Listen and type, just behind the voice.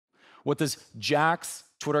What does Jack's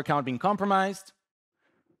Twitter account being compromised,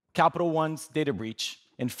 Capital One's data breach,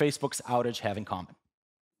 and Facebook's outage have in common?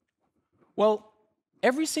 Well,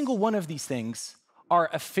 every single one of these things are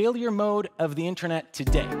a failure mode of the internet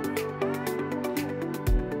today.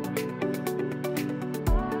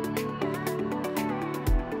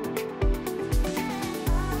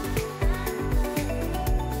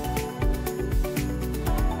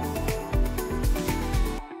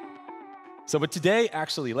 But today,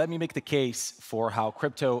 actually, let me make the case for how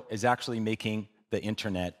crypto is actually making the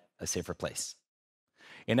internet a safer place.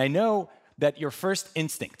 And I know that your first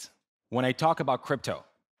instinct when I talk about crypto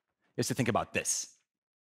is to think about this.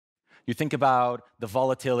 You think about the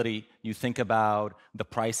volatility, you think about the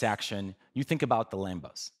price action, you think about the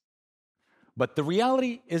Lambos. But the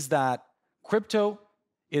reality is that crypto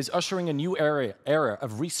is ushering a new era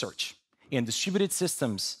of research in distributed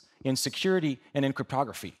systems, in security, and in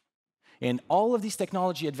cryptography. And all of these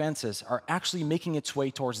technology advances are actually making its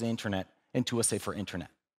way towards the internet and to a safer internet.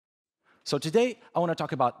 So today, I want to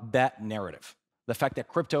talk about that narrative, the fact that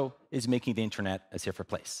crypto is making the internet a safer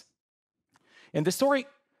place. And the story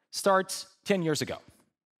starts 10 years ago.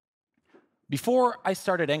 Before I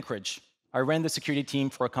started Anchorage, I ran the security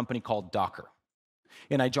team for a company called Docker.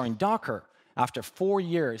 And I joined Docker after 4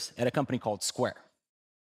 years at a company called Square.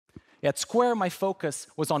 At Square, my focus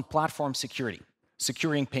was on platform security,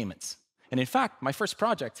 securing payments. And in fact, my first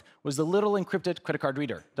project was the little encrypted credit card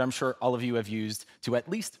reader that I'm sure all of you have used to at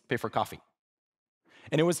least pay for coffee.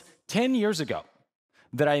 And it was 10 years ago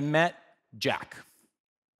that I met Jack.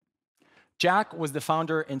 Jack was the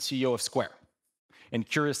founder and CEO of Square. And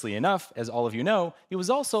curiously enough, as all of you know, he was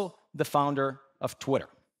also the founder of Twitter.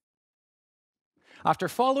 After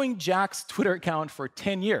following Jack's Twitter account for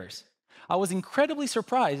 10 years, I was incredibly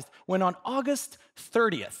surprised when on August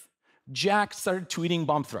 30th, Jack started tweeting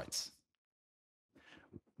bomb threats.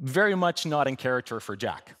 Very much not in character for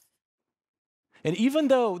Jack. And even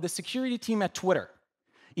though the security team at Twitter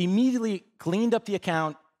immediately cleaned up the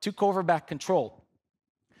account, took over back control,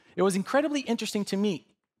 it was incredibly interesting to me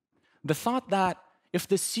the thought that if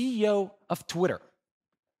the CEO of Twitter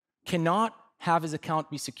cannot have his account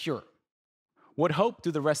be secure, what hope do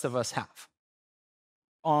the rest of us have?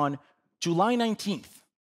 On July 19th,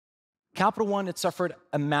 Capital One had suffered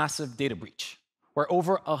a massive data breach, where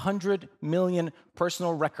over 100 million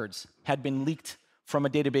personal records had been leaked from a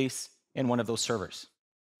database in one of those servers.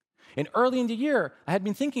 And early in the year, I had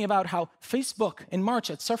been thinking about how Facebook in March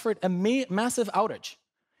had suffered a massive outage,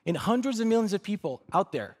 and hundreds of millions of people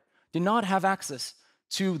out there did not have access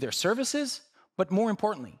to their services, but more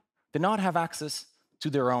importantly, did not have access to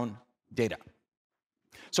their own data.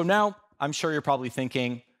 So now, I'm sure you're probably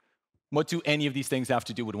thinking, what do any of these things have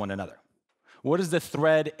to do with one another? What is the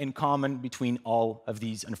thread in common between all of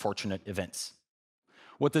these unfortunate events?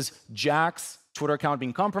 What does Jack's Twitter account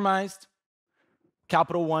being compromised,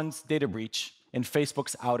 Capital One's data breach, and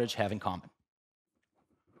Facebook's outage have in common?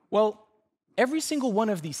 Well, every single one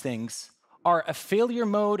of these things are a failure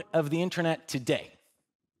mode of the internet today.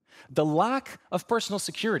 The lack of personal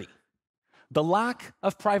security, the lack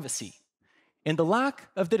of privacy, and the lack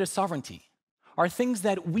of data sovereignty are things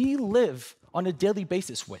that we live on a daily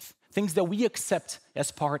basis with, things that we accept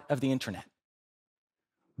as part of the internet.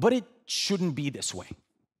 But it shouldn't be this way.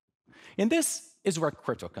 And this is where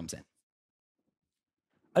crypto comes in.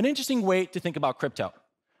 An interesting way to think about crypto.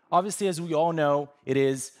 Obviously, as we all know, it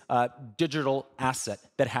is a digital asset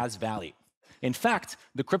that has value. In fact,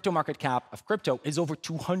 the crypto market cap of crypto is over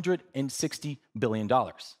 $260 billion.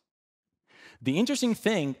 The interesting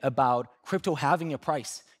thing about crypto having a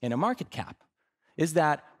price and a market cap is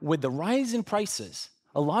that with the rise in prices,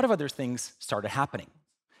 a lot of other things started happening.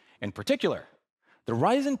 In particular, the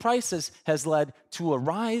rise in prices has led to a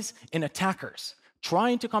rise in attackers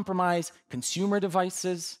trying to compromise consumer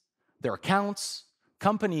devices, their accounts,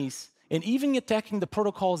 companies, and even attacking the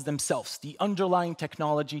protocols themselves, the underlying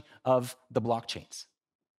technology of the blockchains.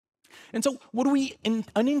 And so what we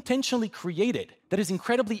unintentionally created that is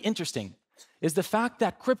incredibly interesting is the fact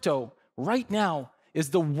that crypto right now is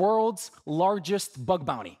the world's largest bug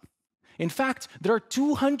bounty. In fact, there are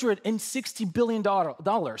 $260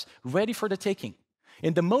 billion ready for the taking.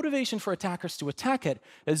 And the motivation for attackers to attack it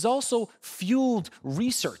has also fueled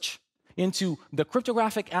research into the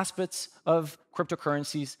cryptographic aspects of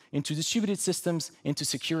cryptocurrencies, into distributed systems, into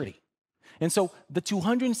security. And so the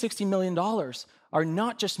 $260 million are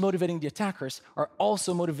not just motivating the attackers, are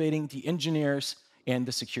also motivating the engineers and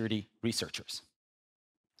the security researchers.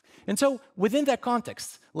 And so within that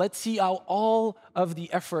context, let's see how all of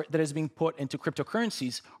the effort that is being put into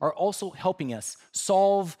cryptocurrencies are also helping us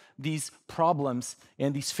solve these problems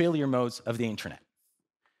and these failure modes of the internet.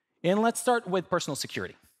 And let's start with personal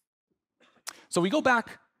security. So we go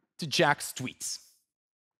back to Jack's tweets.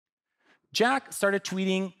 Jack started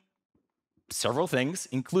tweeting several things,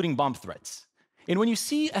 including bomb threats. And when you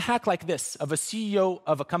see a hack like this of a CEO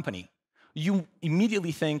of a company, you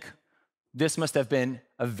immediately think this must have been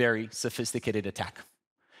a very sophisticated attack.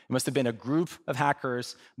 It must have been a group of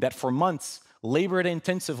hackers that for months labored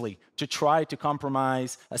intensively to try to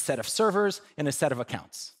compromise a set of servers and a set of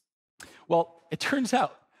accounts. Well, it turns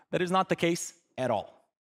out that is not the case at all.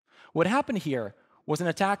 What happened here was an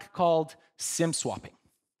attack called SIM swapping.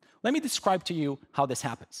 Let me describe to you how this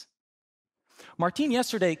happens. Martin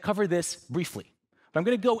yesterday covered this briefly, but I'm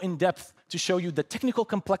going to go in depth to show you the technical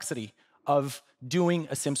complexity of doing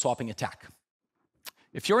a SIM swapping attack.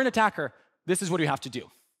 If you're an attacker, this is what you have to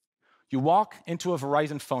do. You walk into a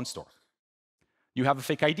Verizon phone store. You have a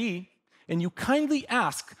fake ID, and you kindly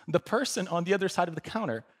ask the person on the other side of the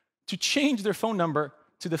counter to change their phone number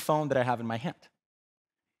to the phone that I have in my hand.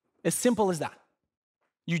 As simple as that.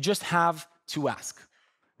 You just have to ask.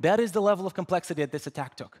 That is the level of complexity that this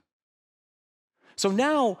attack took. So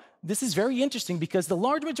now, this is very interesting because the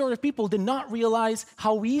large majority of people did not realize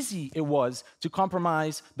how easy it was to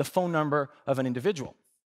compromise the phone number of an individual.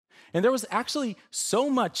 And there was actually so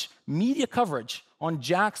much media coverage on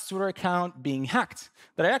Jack's Twitter account being hacked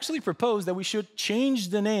that I actually proposed that we should change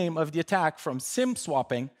the name of the attack from SIM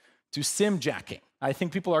swapping to SIM jacking. I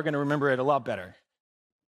think people are going to remember it a lot better.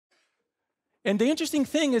 And the interesting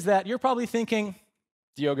thing is that you're probably thinking,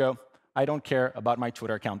 Diogo, I don't care about my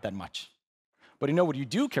Twitter account that much. But you know what you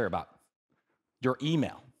do care about? Your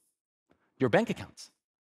email, your bank accounts.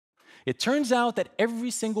 It turns out that every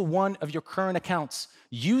single one of your current accounts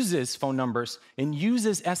uses phone numbers and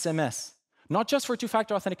uses SMS, not just for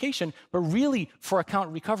two-factor authentication, but really for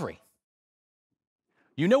account recovery.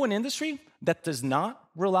 You know an industry that does not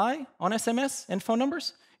rely on SMS and phone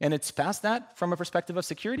numbers, and it's past that from a perspective of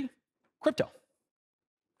security? Crypto.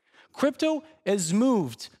 Crypto has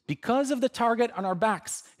moved, because of the target on our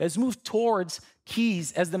backs, has moved towards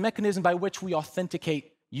keys as the mechanism by which we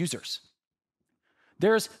authenticate users.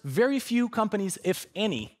 There's very few companies, if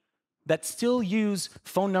any, that still use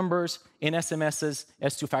phone numbers and SMSs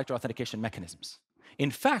as two-factor authentication mechanisms. In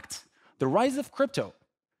fact, the rise of crypto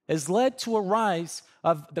has led to a rise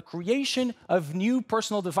of the creation of new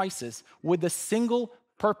personal devices with the single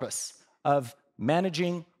purpose of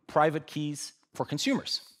managing private keys for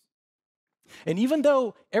consumers. And even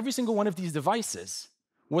though every single one of these devices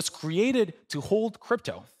was created to hold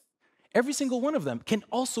crypto, every single one of them can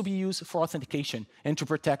also be used for authentication and to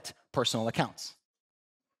protect personal accounts.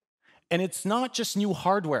 And it's not just new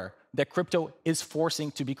hardware that crypto is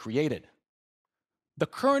forcing to be created. The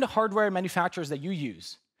current hardware manufacturers that you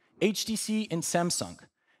use, HTC and Samsung,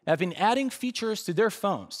 have been adding features to their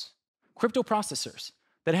phones, crypto processors,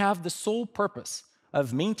 that have the sole purpose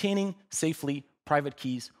of maintaining safely private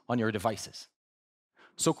keys on your devices.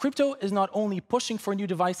 So crypto is not only pushing for new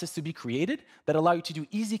devices to be created that allow you to do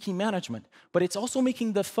easy key management, but it's also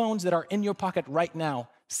making the phones that are in your pocket right now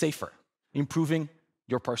safer, improving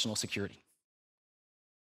your personal security.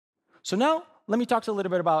 So now, let me talk a little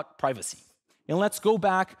bit about privacy. And let's go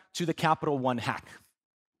back to the Capital One hack.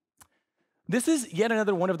 This is yet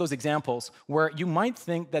another one of those examples where you might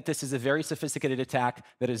think that this is a very sophisticated attack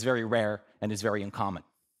that is very rare and is very uncommon.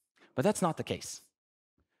 But that's not the case.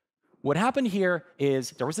 What happened here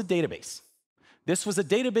is there was a database. This was a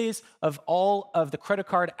database of all of the credit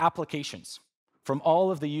card applications from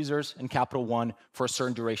all of the users in Capital One for a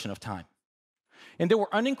certain duration of time. And they were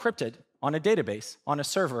unencrypted on a database on a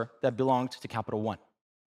server that belonged to Capital One.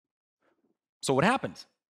 So what happened?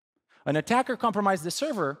 An attacker compromised the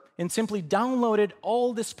server and simply downloaded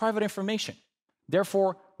all this private information,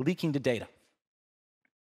 therefore leaking the data.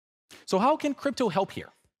 So how can crypto help here?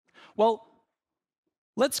 Well,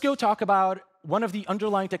 let's go talk about one of the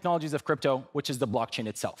underlying technologies of crypto, which is the blockchain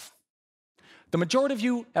itself. The majority of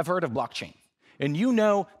you have heard of blockchain, and you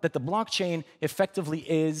know that the blockchain effectively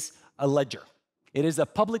is a ledger. It is a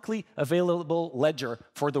publicly available ledger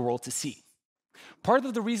for the world to see. Part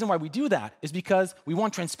of the reason why we do that is because we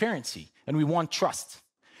want transparency and we want trust.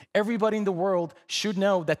 Everybody in the world should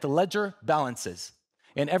know that the ledger balances.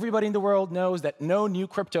 And everybody in the world knows that no new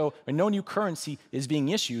crypto or no new currency is being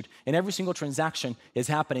issued, and every single transaction is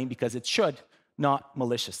happening because it should, not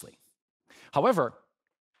maliciously. However,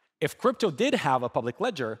 if crypto did have a public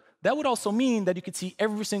ledger, that would also mean that you could see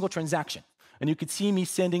every single transaction, and you could see me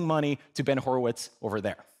sending money to Ben Horowitz over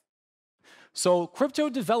there. So crypto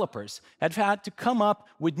developers have had to come up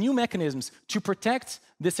with new mechanisms to protect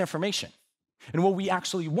this information. And what we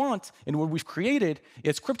actually want and what we've created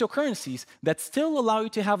is cryptocurrencies that still allow you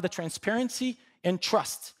to have the transparency and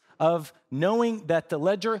trust of knowing that the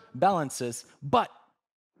ledger balances, but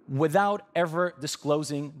without ever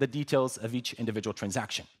disclosing the details of each individual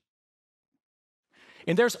transaction.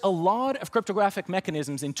 And there's a lot of cryptographic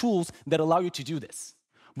mechanisms and tools that allow you to do this.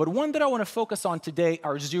 But one that I want to focus on today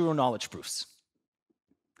are zero-knowledge proofs.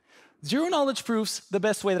 Zero-knowledge proofs, the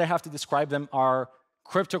best way that I have to describe them are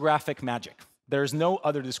cryptographic magic. There's no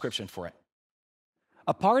other description for it.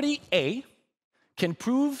 A party A can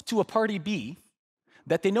prove to a party B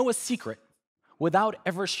that they know a secret without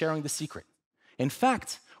ever sharing the secret. In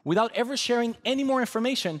fact, without ever sharing any more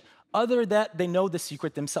information other than they know the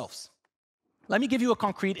secret themselves. Let me give you a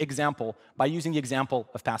concrete example by using the example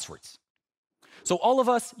of passwords. So all of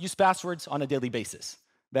us use passwords on a daily basis.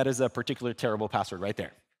 That is a particularly terrible password right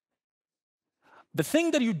there. The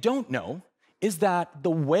thing that you don't know is that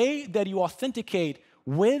the way that you authenticate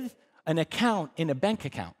with an account in a bank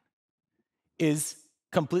account is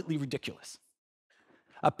completely ridiculous.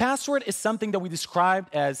 A password is something that we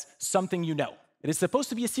described as something you know. It is supposed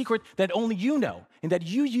to be a secret that only you know and that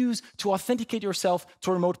you use to authenticate yourself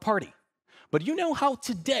to a remote party. But you know how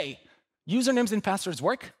today usernames and passwords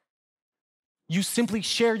work? You simply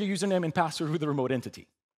share your username and password with a remote entity.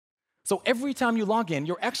 So every time you log in,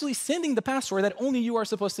 you're actually sending the password that only you are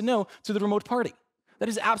supposed to know to the remote party. That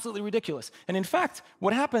is absolutely ridiculous. And in fact,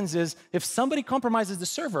 what happens is if somebody compromises the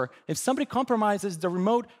server, if somebody compromises the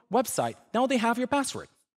remote website, now they have your password.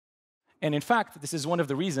 And in fact, this is one of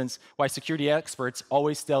the reasons why security experts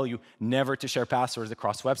always tell you never to share passwords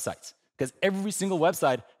across websites, because every single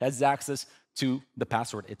website has access to the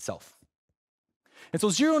password itself. And so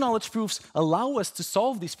zero-knowledge proofs allow us to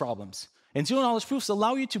solve these problems. And zero-knowledge proofs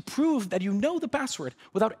allow you to prove that you know the password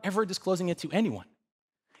without ever disclosing it to anyone.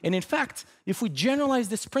 And in fact, if we generalize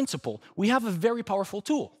this principle, we have a very powerful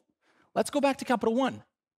tool. Let's go back to Capital One.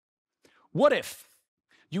 What if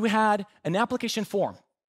you had an application form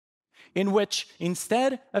in which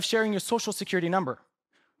instead of sharing your social security number,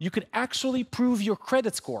 you could actually prove your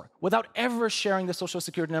credit score without ever sharing the social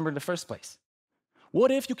security number in the first place? What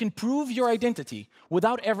if you can prove your identity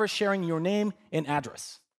without ever sharing your name and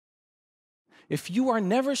address? If you are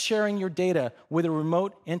never sharing your data with a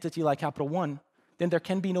remote entity like Capital One, then there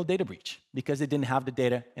can be no data breach because they didn't have the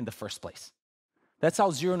data in the first place. That's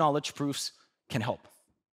how zero-knowledge proofs can help.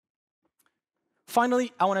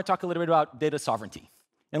 Finally, I want to talk a little bit about data sovereignty.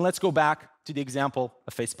 And let's go back to the example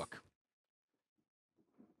of Facebook.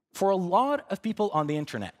 For a lot of people on the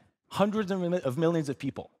internet, hundreds of millions of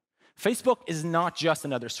people, Facebook is not just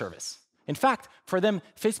another service. In fact, for them,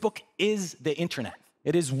 Facebook is the internet.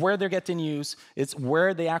 It is where they get the news. It's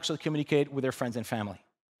where they actually communicate with their friends and family.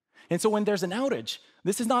 And so when there's an outage,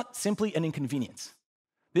 this is not simply an inconvenience.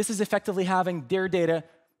 This is effectively having their data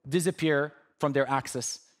disappear from their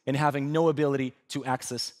access and having no ability to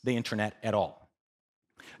access the internet at all.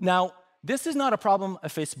 Now, this is not a problem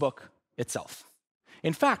of Facebook itself.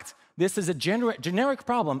 In fact, this is a generic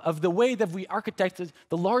problem of the way that we architected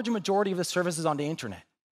the large majority of the services on the internet.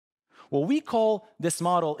 What we call this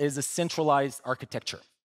model is a centralized architecture.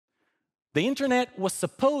 The internet was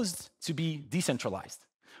supposed to be decentralized.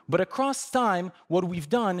 But across time, what we've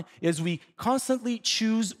done is we constantly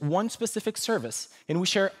choose one specific service, and we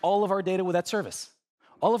share all of our data with that service.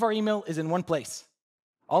 All of our email is in one place.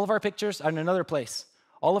 All of our pictures are in another place.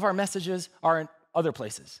 All of our messages are in other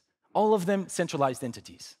places. All of them centralized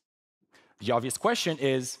entities. The obvious question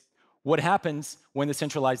is, what happens when the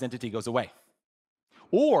centralized entity goes away?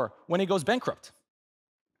 Or when it goes bankrupt?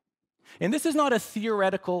 And this is not a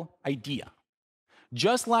theoretical idea.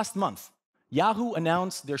 Just last month, Yahoo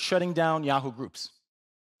announced they're shutting down Yahoo Groups.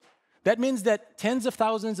 That means that tens of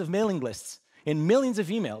thousands of mailing lists and millions of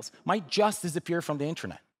emails might just disappear from the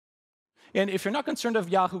internet. And if you're not concerned of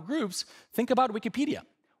Yahoo Groups, think about Wikipedia.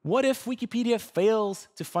 What if Wikipedia fails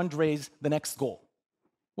to fundraise the next goal?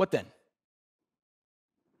 What then?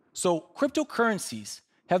 So cryptocurrencies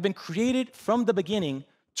have been created from the beginning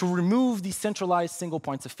to remove these centralized single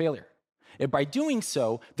points of failure. And by doing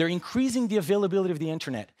so, they're increasing the availability of the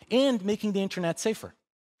internet and making the internet safer.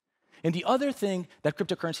 And the other thing that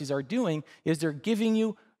cryptocurrencies are doing is they're giving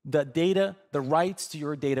you the data, the rights to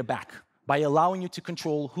your data back by allowing you to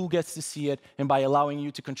control who gets to see it and by allowing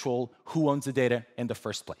you to control who owns the data in the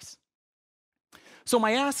first place. So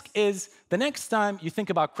my ask is, the next time you think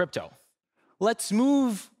about crypto, let's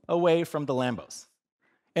move away from the Lambos.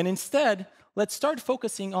 And instead, let's start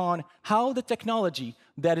focusing on how the technology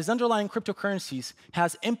that is underlying cryptocurrencies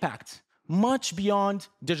has impact much beyond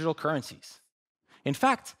digital currencies. In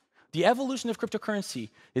fact, the evolution of cryptocurrency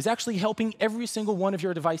is actually helping every single one of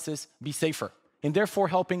your devices be safer, and therefore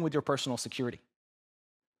helping with your personal security.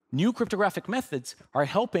 New cryptographic methods are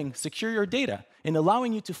helping secure your data and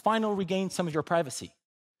allowing you to finally regain some of your privacy.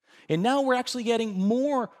 And now we're actually getting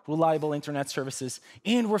more reliable internet services,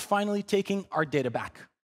 and we're finally taking our data back.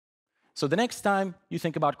 So the next time you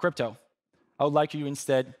think about crypto, I would like you to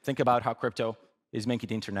instead think about how crypto is making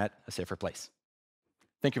the internet a safer place.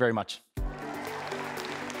 Thank you very much.